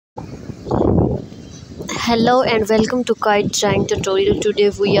Hello and welcome to kite drawing tutorial. Today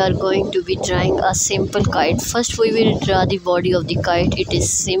we are going to be drawing a simple kite. First we will draw the body of the kite. It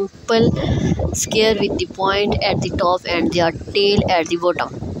is simple square with the point at the top and the tail at the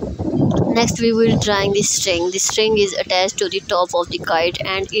bottom. Next we will drawing the string. The string is attached to the top of the kite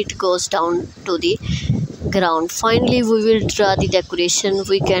and it goes down to the ground. Finally we will draw the decoration.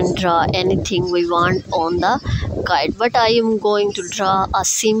 We can draw anything we want on the kite, but I am going to draw a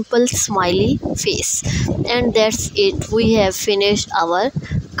simple smiley face, and that's it. We have finished our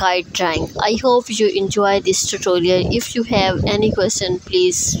kite drawing. I hope you enjoy this tutorial. If you have any question,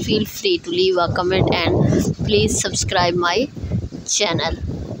 please feel free to leave a comment and please subscribe my channel.